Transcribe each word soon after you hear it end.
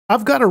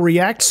I've got a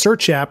React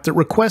search app that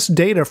requests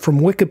data from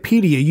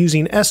Wikipedia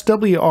using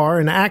SWR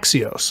and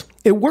Axios.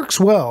 It works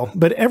well,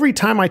 but every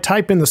time I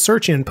type in the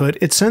search input,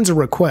 it sends a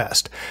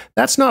request.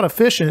 That's not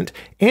efficient,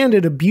 and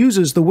it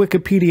abuses the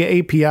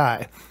Wikipedia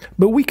API.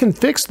 But we can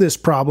fix this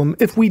problem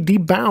if we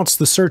debounce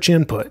the search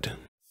input.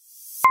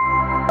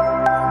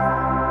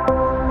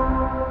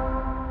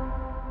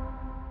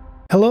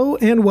 Hello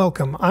and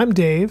welcome, I'm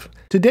Dave.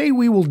 Today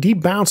we will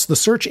debounce the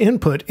search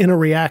input in a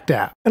React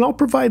app, and I'll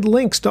provide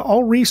links to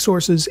all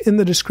resources in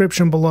the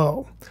description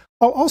below.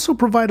 I'll also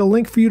provide a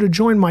link for you to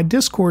join my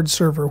Discord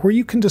server where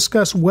you can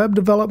discuss web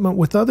development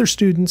with other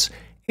students,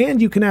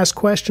 and you can ask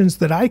questions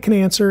that I can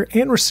answer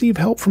and receive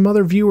help from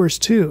other viewers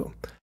too.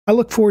 I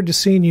look forward to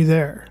seeing you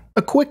there.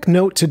 A quick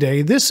note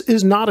today, this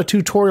is not a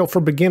tutorial for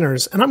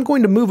beginners, and I'm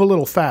going to move a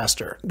little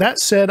faster. That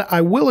said,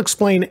 I will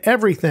explain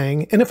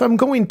everything, and if I'm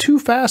going too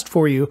fast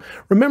for you,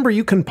 remember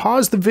you can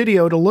pause the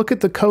video to look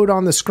at the code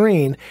on the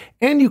screen,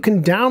 and you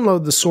can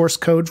download the source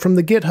code from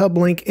the GitHub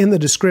link in the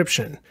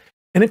description.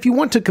 And if you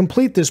want to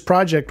complete this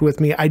project with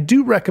me, I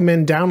do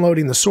recommend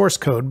downloading the source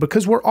code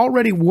because we're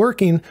already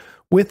working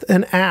with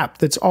an app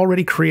that's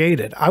already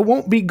created. I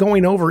won't be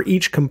going over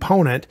each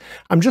component.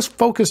 I'm just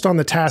focused on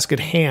the task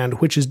at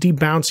hand, which is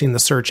debouncing the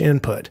search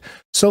input.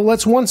 So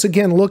let's once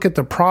again look at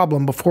the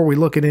problem before we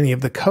look at any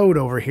of the code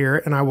over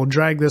here, and I will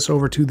drag this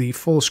over to the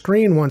full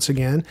screen once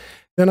again.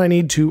 Then I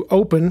need to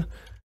open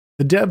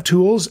the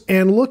DevTools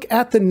and look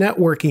at the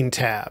networking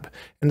tab.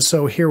 And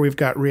so here we've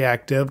got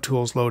React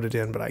DevTools loaded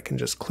in, but I can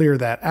just clear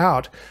that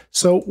out.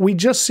 So we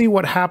just see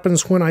what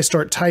happens when I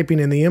start typing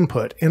in the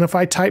input. And if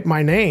I type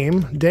my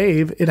name,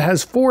 Dave, it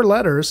has 4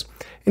 letters.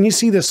 And you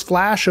see this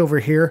flash over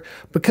here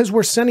because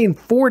we're sending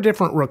 4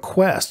 different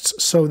requests.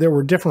 So there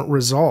were different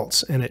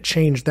results and it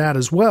changed that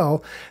as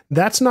well.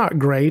 That's not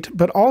great,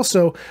 but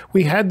also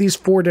we had these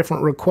 4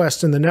 different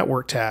requests in the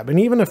network tab. And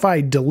even if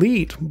I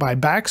delete by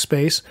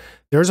backspace,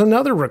 there's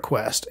another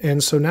request.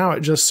 And so now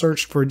it just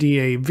searched for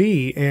DAV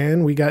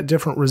and we got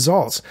different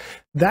results.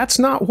 That's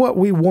not what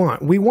we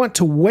want. We want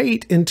to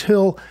wait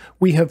until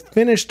we have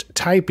finished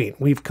typing.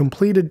 We've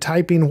completed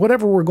typing,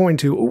 whatever we're going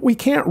to. We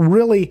can't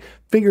really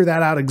figure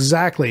that out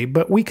exactly,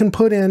 but we can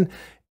put in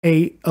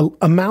a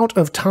amount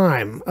of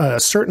time, a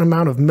certain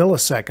amount of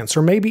milliseconds,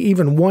 or maybe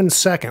even 1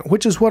 second,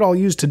 which is what I'll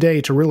use today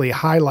to really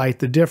highlight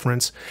the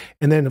difference.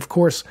 And then, of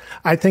course,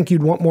 I think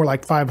you'd want more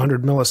like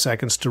 500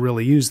 milliseconds to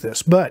really use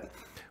this. But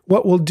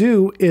what we'll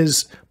do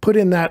is put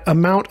in that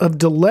amount of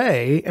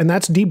delay, and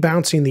that's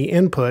debouncing the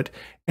input,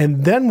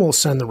 and then we'll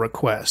send the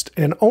request.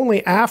 And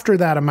only after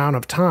that amount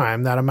of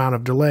time, that amount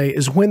of delay,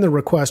 is when the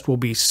request will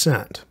be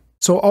sent.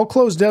 So I'll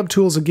close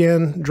DevTools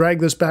again, drag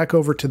this back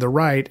over to the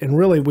right, and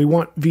really we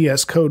want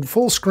VS Code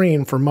full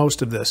screen for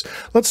most of this.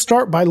 Let's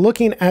start by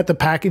looking at the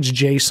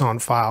package.json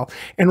file.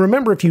 And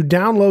remember, if you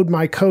download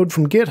my code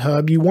from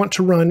GitHub, you want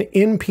to run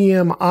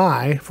npm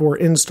I for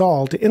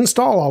install to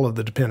install all of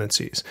the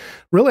dependencies.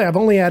 Really, I've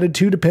only added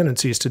 2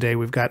 dependencies today.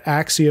 We've got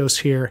Axios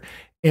here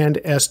and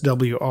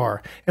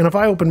SWR. And if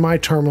I open my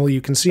terminal,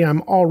 you can see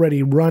I'm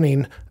already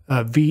running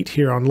Vite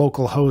here on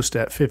localhost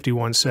at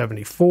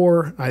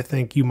 5174. I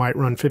think you might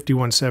run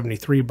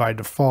 5173 by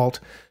default,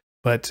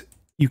 but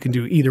you can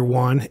do either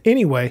one.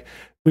 Anyway,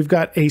 we've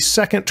got a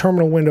second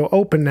terminal window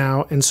open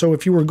now, and so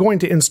if you were going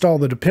to install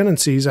the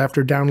dependencies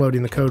after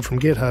downloading the code from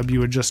GitHub, you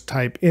would just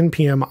type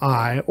npm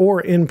I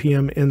or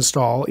npm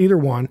install, either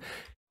one,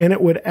 and it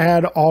would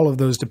add all of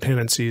those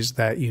dependencies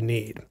that you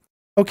need.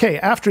 Okay,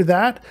 after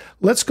that,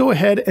 let's go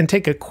ahead and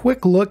take a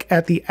quick look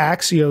at the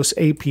Axios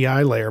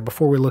API layer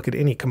before we look at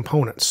any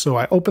components. So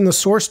I open the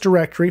source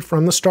directory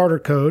from the starter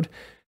code,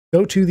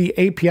 go to the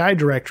API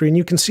directory, and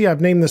you can see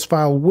I've named this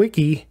file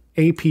Wiki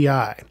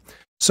API.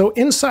 So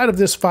inside of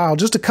this file,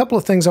 just a couple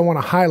of things I want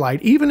to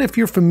highlight, even if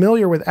you're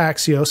familiar with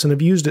Axios and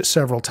have used it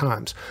several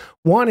times.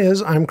 One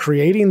is I'm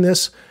creating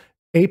this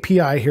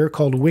API here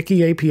called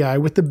Wiki API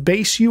with the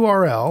base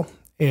URL.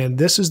 And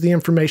this is the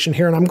information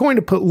here. And I'm going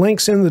to put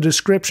links in the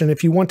description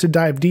if you want to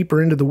dive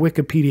deeper into the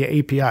Wikipedia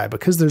API,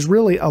 because there's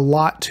really a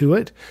lot to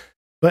it,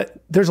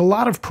 but there's a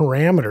lot of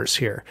parameters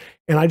here.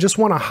 And I just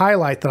want to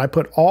highlight that I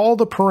put all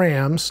the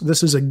params.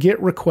 This is a GET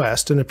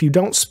request. And if you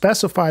don't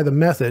specify the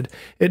method,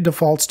 it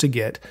defaults to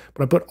GET.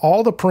 But I put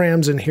all the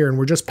params in here, and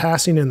we're just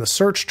passing in the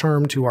search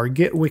term to our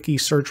getWiki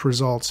search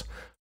results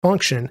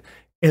function.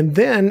 And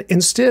then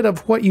instead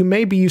of what you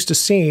may be used to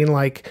seeing,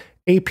 like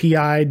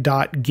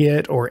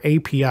API.get or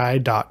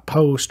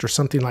API.post or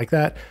something like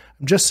that,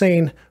 I'm just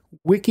saying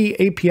wiki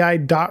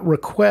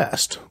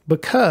API.request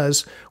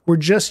because we're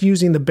just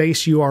using the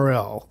base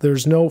URL.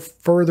 There's no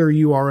further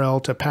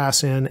URL to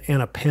pass in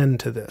and append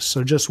to this.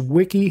 So just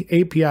wiki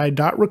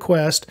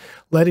API.request,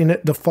 letting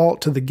it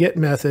default to the get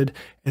method.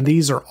 And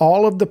these are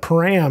all of the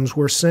params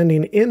we're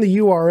sending in the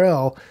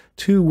URL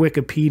to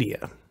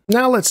Wikipedia.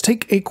 Now let's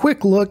take a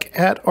quick look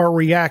at our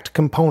React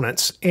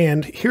components.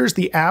 And here's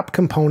the app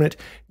component.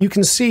 You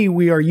can see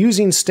we are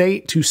using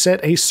state to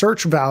set a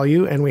search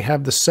value, and we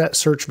have the set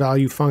search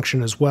value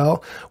function as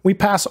well. We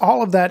pass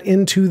all of that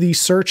into the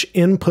search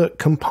input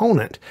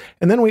component.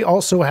 And then we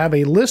also have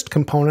a list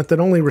component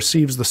that only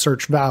receives the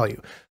search value.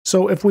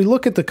 So if we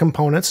look at the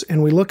components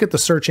and we look at the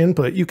search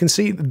input, you can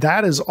see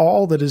that is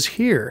all that is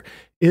here,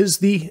 is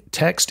the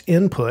text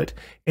input,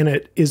 and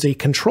it is a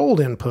controlled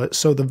input.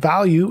 So the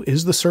value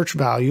is the search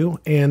value,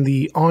 and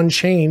the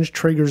onChange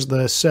triggers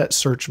the set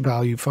search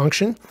value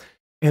function.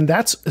 And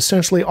that's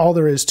essentially all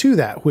there is to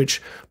that,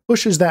 which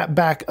pushes that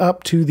back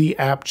up to the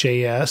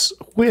app.js,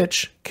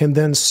 which can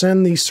then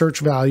send the search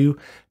value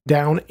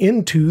down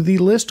into the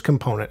list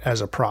component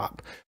as a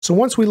prop. So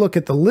once we look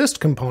at the list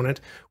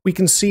component, we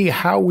can see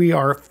how we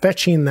are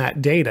fetching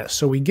that data.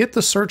 So we get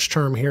the search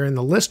term here in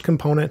the list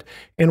component,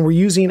 and we're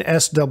using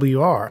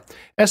SWR.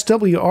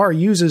 SWR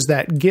uses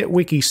that get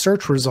wiki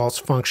search results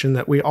function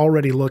that we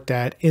already looked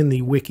at in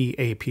the wiki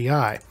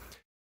API.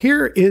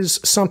 Here is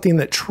something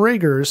that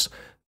triggers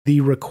the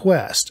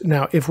request.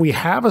 Now, if we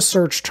have a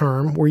search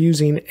term, we're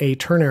using a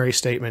ternary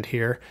statement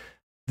here,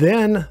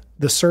 then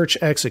the search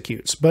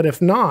executes. But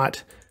if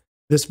not,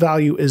 this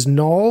value is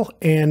null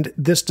and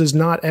this does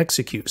not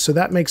execute. So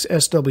that makes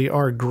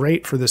SWR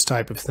great for this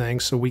type of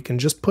thing. So we can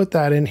just put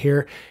that in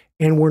here,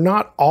 and we're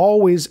not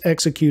always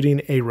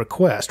executing a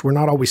request. We're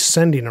not always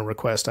sending a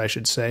request, I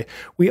should say.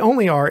 We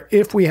only are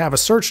if we have a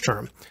search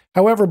term.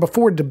 However,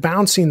 before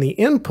debouncing the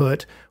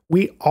input,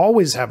 we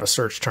always have a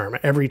search term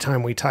every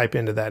time we type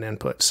into that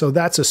input. So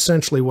that's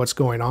essentially what's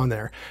going on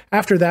there.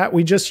 After that,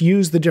 we just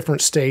use the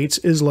different states,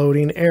 is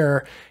loading,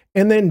 error,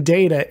 and then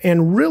data.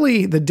 And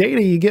really, the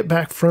data you get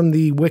back from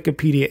the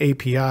Wikipedia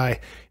API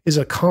is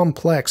a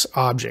complex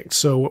object.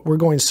 So we're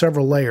going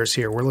several layers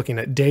here. We're looking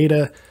at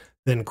data,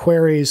 then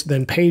queries,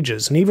 then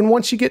pages. And even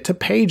once you get to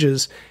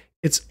pages,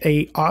 it's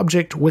an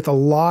object with a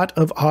lot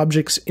of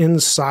objects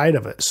inside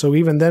of it. So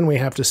even then we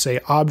have to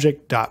say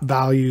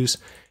object.values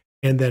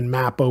and then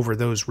map over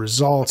those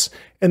results.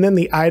 And then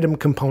the item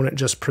component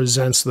just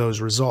presents those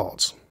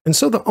results. And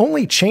so the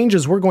only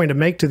changes we're going to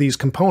make to these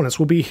components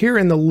will be here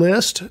in the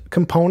list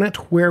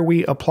component where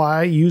we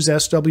apply use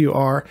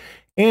SWR,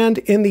 and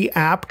in the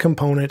app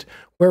component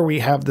where we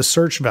have the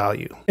search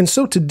value. And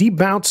so to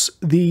debounce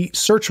the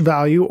search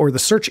value or the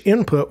search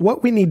input,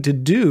 what we need to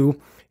do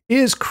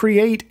is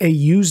create a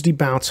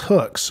useDebounce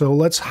hook. So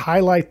let's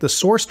highlight the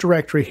source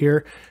directory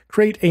here,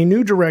 create a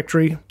new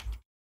directory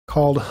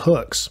called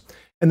hooks.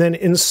 And then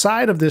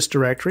inside of this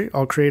directory,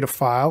 I'll create a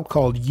file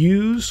called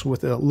use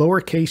with a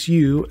lowercase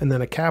u and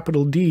then a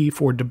capital D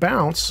for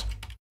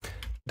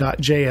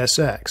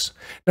debounce.jsx.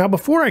 Now,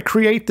 before I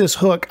create this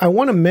hook, I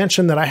want to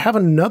mention that I have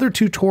another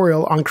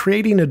tutorial on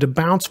creating a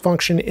debounce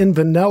function in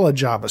vanilla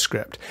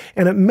JavaScript,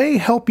 and it may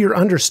help your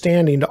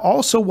understanding to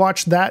also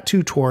watch that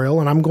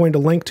tutorial, and I'm going to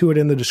link to it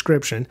in the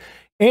description.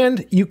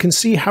 And you can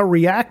see how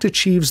React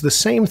achieves the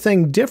same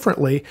thing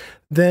differently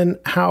than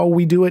how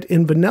we do it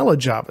in vanilla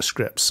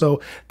JavaScript.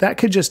 So that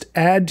could just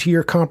add to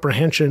your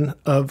comprehension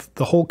of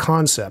the whole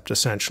concept,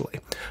 essentially.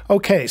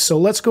 Okay, so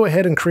let's go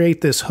ahead and create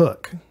this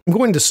hook. I'm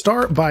going to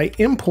start by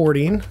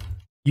importing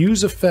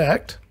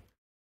useEffect,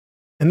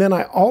 and then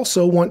I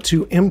also want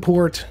to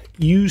import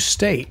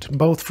useState,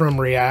 both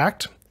from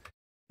React.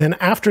 Then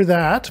after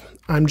that,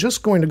 I'm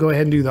just going to go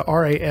ahead and do the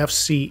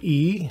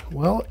RAFCE.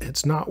 Well,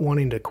 it's not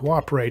wanting to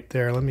cooperate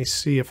there. Let me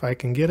see if I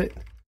can get it.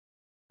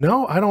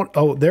 No, I don't.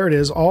 Oh, there it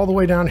is, all the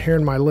way down here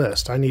in my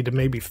list. I need to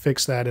maybe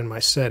fix that in my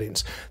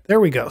settings. There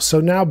we go. So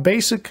now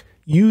basic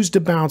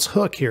useDebounce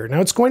hook here.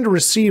 Now it's going to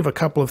receive a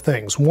couple of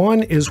things.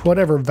 One is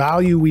whatever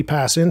value we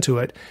pass into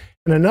it,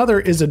 and another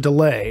is a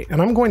delay. And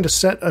I'm going to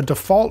set a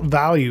default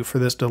value for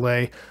this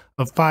delay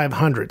of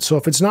 500. So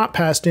if it's not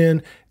passed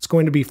in, it's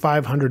going to be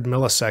 500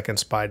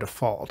 milliseconds by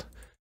default.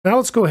 Now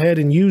let's go ahead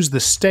and use the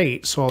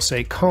state. So I'll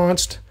say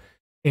const,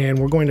 and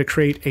we're going to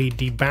create a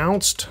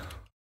debounced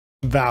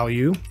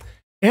value,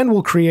 and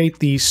we'll create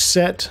the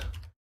set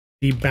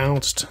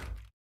debounced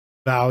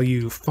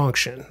value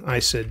function. I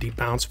said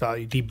debounce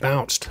value,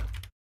 debounced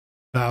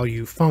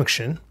value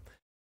function.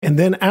 And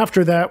then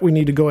after that, we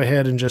need to go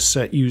ahead and just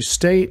set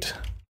useState.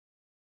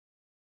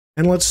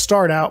 And let's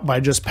start out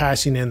by just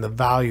passing in the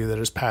value that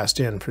is passed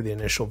in for the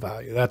initial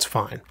value. That's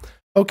fine.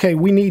 Okay,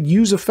 we need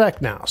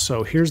useEffect now.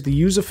 So here's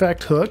the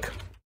useEffect hook.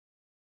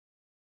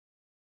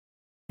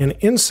 And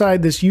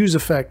inside this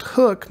useEffect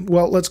hook,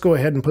 well, let's go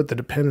ahead and put the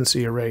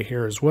dependency array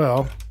here as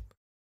well.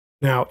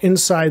 Now,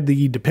 inside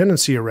the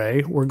dependency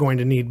array, we're going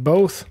to need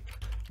both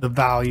the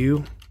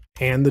value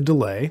and the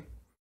delay.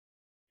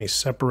 Let me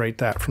separate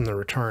that from the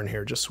return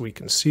here just so we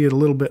can see it a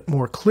little bit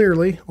more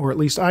clearly, or at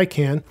least I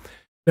can.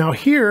 Now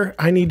here,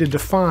 I need to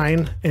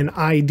define an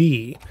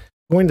ID.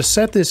 I'm going to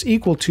set this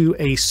equal to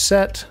a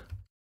set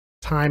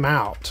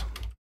timeout.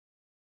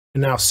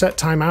 And now set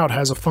timeout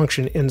has a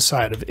function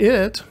inside of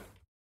it.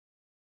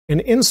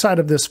 And inside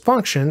of this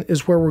function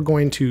is where we're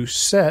going to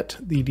set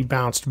the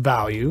debounced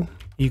value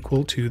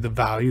equal to the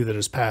value that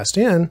is passed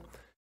in.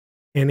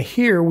 And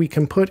here we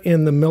can put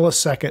in the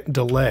millisecond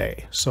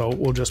delay. So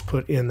we'll just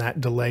put in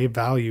that delay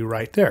value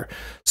right there.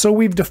 So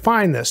we've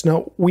defined this.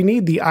 Now we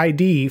need the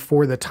ID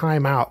for the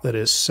timeout that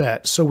is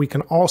set so we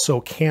can also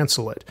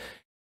cancel it.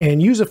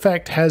 And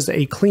useEffect has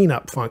a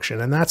cleanup function,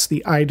 and that's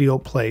the ideal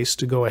place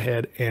to go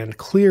ahead and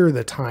clear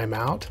the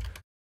timeout.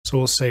 So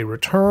we'll say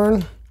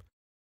return.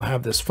 We'll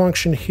have this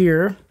function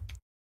here.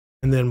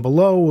 And then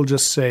below we'll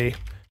just say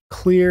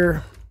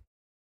clear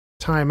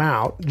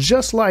timeout,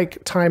 just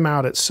like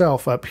timeout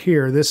itself up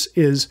here. This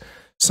is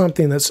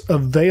something that's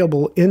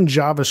available in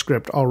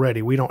JavaScript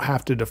already. We don't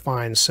have to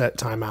define set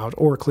timeout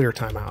or clear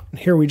timeout. And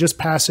here we just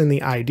pass in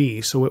the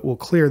ID, so it will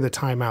clear the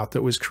timeout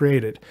that was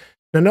created.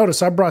 Now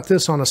notice I brought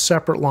this on a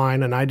separate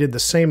line and I did the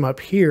same up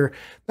here.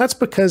 That's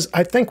because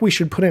I think we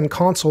should put in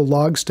console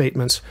log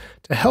statements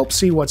to help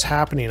see what's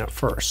happening at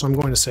first. So I'm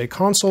going to say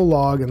console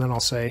log, and then I'll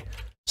say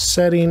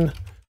setting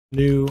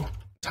new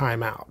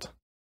timeout.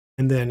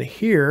 And then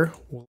here,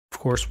 of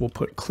course, we'll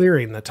put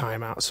clearing the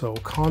timeout. So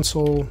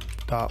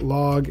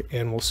console.log,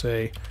 and we'll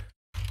say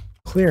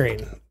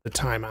clearing the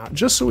timeout,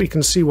 just so we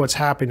can see what's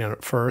happening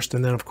at first.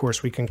 And then, of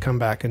course, we can come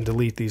back and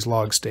delete these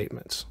log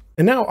statements.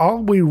 And now all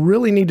we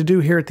really need to do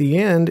here at the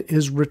end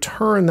is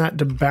return that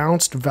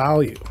debounced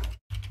value.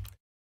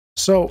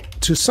 So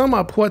to sum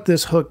up what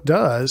this hook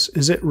does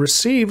is it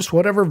receives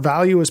whatever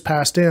value is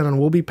passed in, and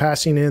we'll be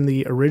passing in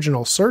the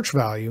original search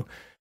value.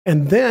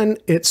 And then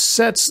it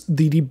sets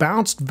the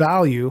debounced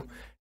value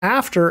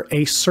after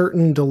a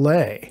certain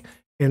delay.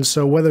 And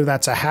so whether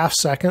that's a half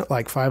second,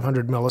 like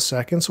 500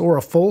 milliseconds, or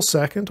a full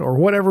second, or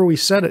whatever we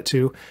set it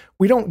to,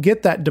 we don't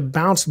get that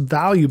debounced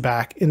value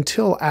back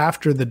until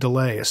after the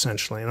delay,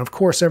 essentially. And of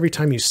course, every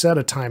time you set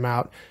a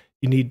timeout,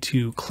 you need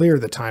to clear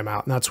the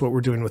timeout, and that's what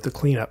we're doing with the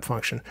cleanup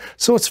function.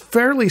 So it's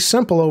fairly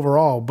simple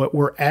overall, but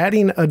we're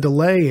adding a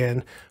delay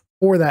in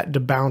for that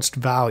debounced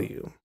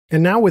value.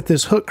 And now with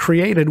this hook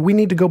created, we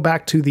need to go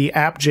back to the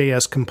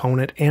app.js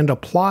component and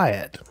apply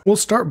it. We'll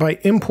start by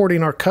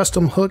importing our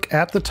custom hook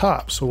at the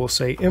top. So we'll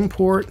say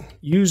import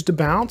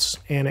useDebounce,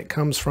 and it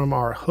comes from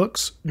our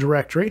hooks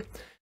directory.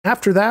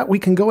 After that, we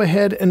can go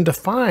ahead and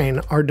define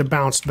our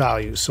debounced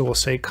value. So we'll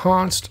say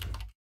const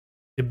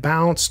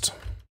debounced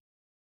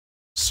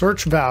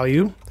search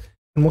value,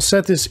 and we'll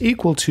set this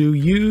equal to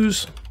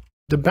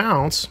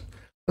useDebounce.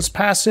 Let's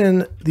pass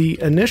in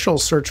the initial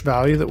search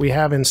value that we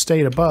have in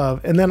state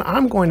above, and then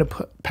I'm going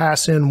to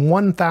pass in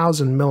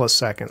 1000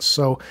 milliseconds.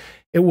 So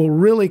it will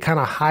really kind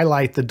of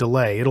highlight the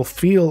delay. It'll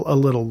feel a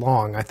little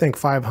long. I think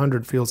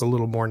 500 feels a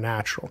little more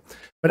natural.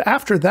 But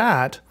after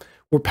that,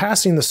 we're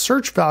passing the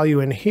search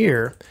value in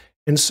here.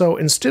 And so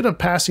instead of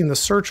passing the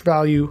search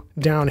value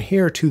down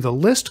here to the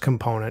list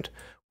component,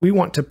 we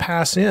want to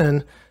pass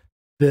in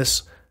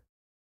this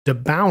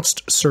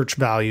debounced search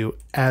value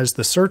as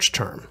the search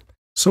term.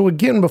 So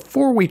again,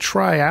 before we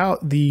try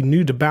out the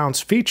new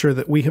debounce feature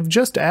that we have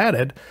just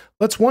added,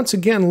 let's once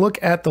again look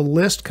at the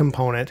list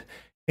component,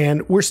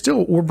 and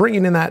we're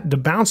bringing in that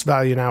debounce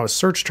value now as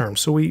search term.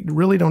 So we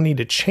really don't need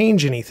to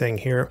change anything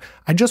here.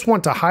 I just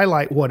want to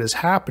highlight what is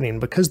happening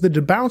because the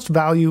debounced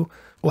value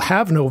will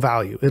have no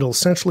value. It'll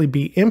essentially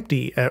be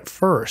empty at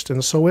first.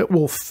 And so it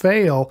will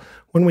fail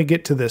when we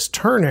get to this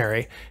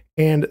ternary,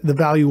 and the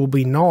value will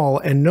be null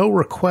and no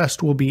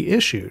request will be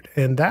issued.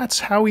 And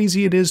that's how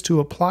easy it is to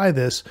apply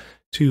this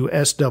to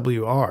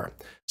SWR.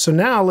 So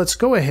now let's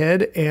go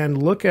ahead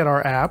and look at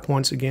our app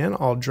once again.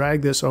 I'll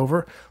drag this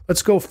over.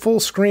 Let's go full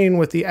screen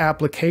with the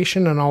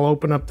application, and I'll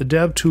open up the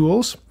Dev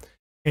Tools.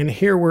 And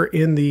here we're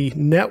in the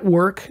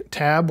Network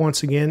tab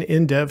once again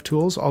in Dev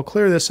Tools. I'll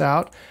clear this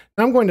out.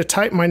 Now I'm going to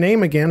type my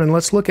name again, and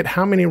let's look at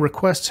how many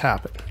requests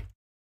happen.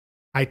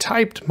 I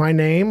typed my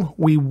name,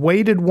 we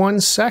waited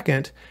 1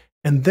 second,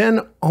 and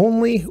then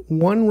only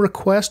 1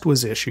 request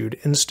was issued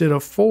instead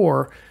of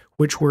 4,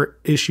 which were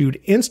issued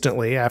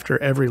instantly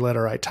after every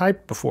letter I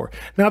typed before.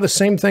 Now the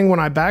same thing when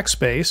I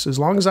backspace, as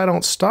long as I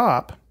don't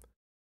stop,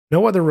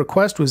 no other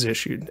request was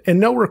issued. And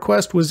no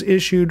request was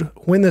issued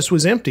when this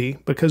was empty,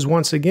 because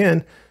once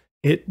again,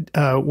 it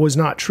was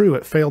not true.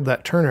 It failed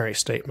that ternary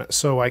statement.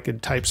 So I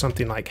could type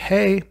something like,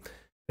 hey,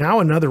 now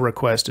another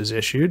request is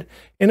issued.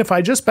 And if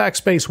I just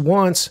backspace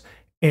once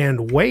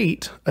and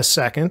wait a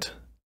second,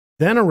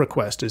 then a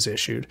request is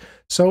issued.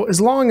 So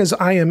as long as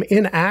I am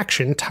in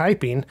action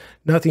typing,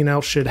 nothing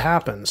else should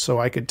happen. So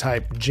I could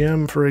type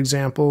Jim, for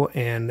example,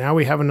 and now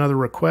we have another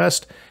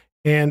request,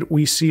 and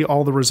we see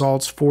all the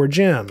results for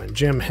Jim. And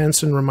Jim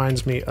Henson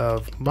reminds me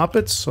of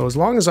Muppets. So as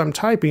long as I'm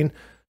typing,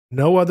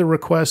 no other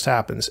request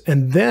happens.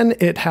 And then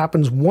it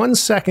happens 1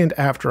 second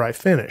after I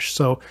finish.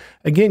 So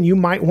again, you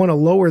might want to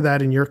lower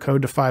that in your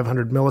code to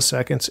 500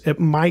 milliseconds. It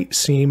might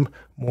seem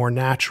more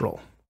natural.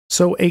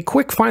 So a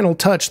quick final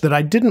touch that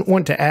I didn't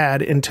want to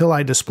add until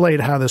I displayed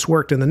how this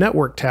worked in the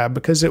Network tab,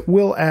 because it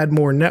will add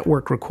more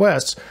network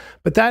requests,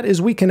 but that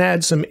is we can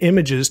add some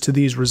images to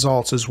these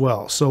results as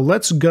well. So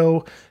let's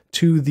go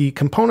to the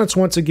components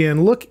once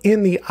again, look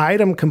in the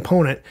item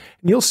component,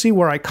 and you'll see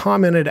where I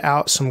commented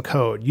out some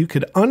code. You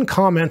could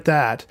uncomment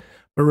that,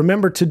 But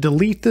remember to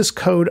delete this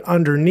code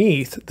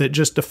underneath that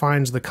just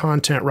defines the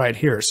content right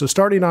here. So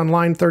starting on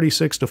line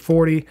 36 to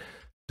 40,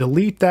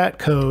 delete that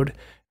code,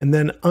 and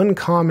then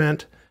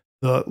uncomment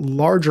the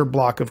larger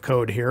block of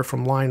code here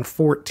from line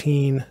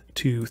 14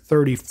 to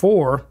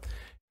 34.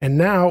 And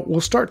now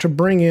we'll start to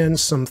bring in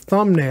some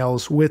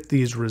thumbnails with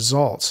these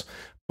results.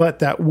 But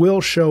that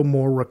will show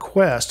more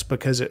requests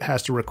because it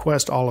has to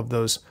request all of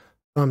those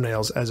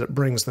thumbnails as it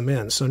brings them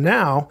in. So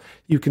now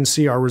you can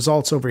see our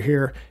results over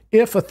here.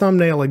 If a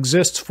thumbnail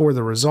exists for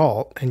the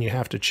result, and you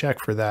have to check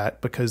for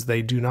that because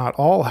they do not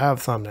all have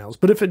thumbnails,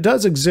 but if it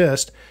does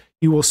exist,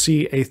 you will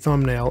see a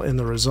thumbnail in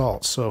the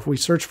results. So if we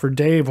search for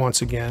Dave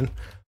once again,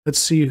 let's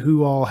see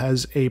who all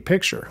has a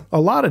picture.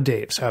 A lot of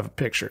Daves have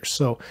pictures,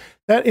 so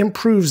that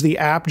improves the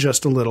app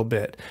just a little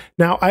bit.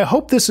 Now, I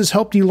hope this has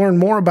helped you learn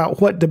more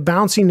about what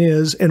debouncing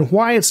is and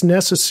why it's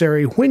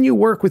necessary when you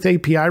work with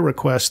API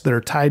requests that are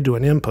tied to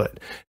an input.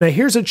 Now,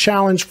 here's a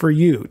challenge for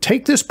you.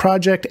 Take this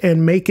project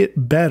and make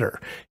it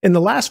better. In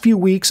the last few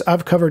weeks,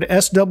 I've covered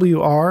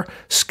SWR,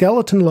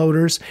 skeleton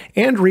loaders,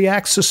 and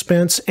React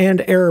suspense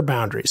and error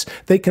boundaries.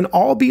 They can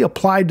all be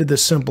applied to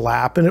this simple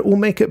app, and it will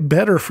make it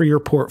better for your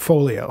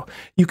portfolio.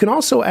 You can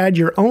also add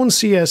your own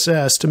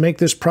CSS to make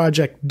this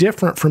project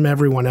different from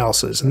everyone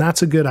else's, and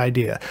that's a good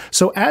idea.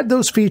 So add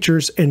those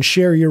features and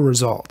share your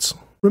results.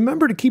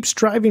 Remember to keep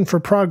striving for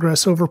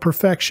progress over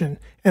perfection,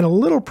 and a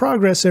little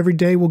progress every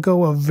day will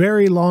go a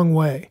very long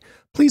way.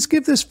 Please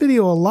give this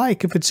video a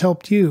like if it's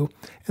helped you,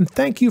 and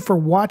thank you for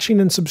watching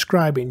and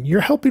subscribing.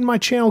 You're helping my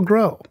channel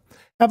grow.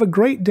 Have a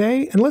great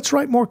day, and let's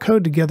write more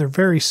code together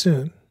very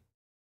soon.